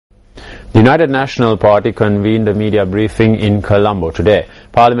The United National Party convened a media briefing in Colombo today.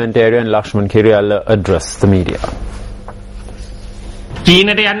 Parliamentarian Lakshman Kiriella addressed the media.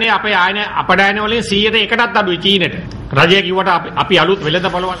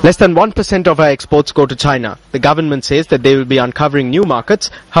 Less than 1% of our exports go to China. The government says that they will be uncovering new markets.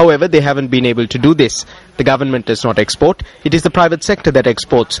 However, they haven't been able to do this. The government does not export. It is the private sector that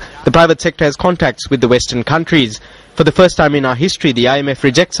exports. The private sector has contacts with the Western countries. For the first time in our history, the IMF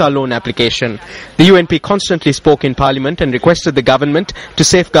rejects our loan application. The UNP constantly spoke in Parliament and requested the government to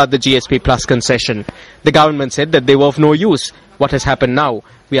safeguard the GSP Plus concession. The government said that they were of no use. What has happened now?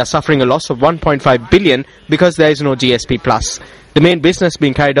 We are suffering a loss of 1.5 billion because there is no GSP Plus. The main business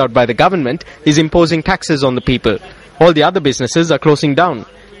being carried out by the government is imposing taxes on the people. All the other businesses are closing down.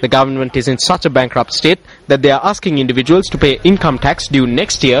 The government is in such a bankrupt state that they are asking individuals to pay income tax due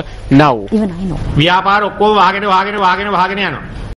next year now. Even I know.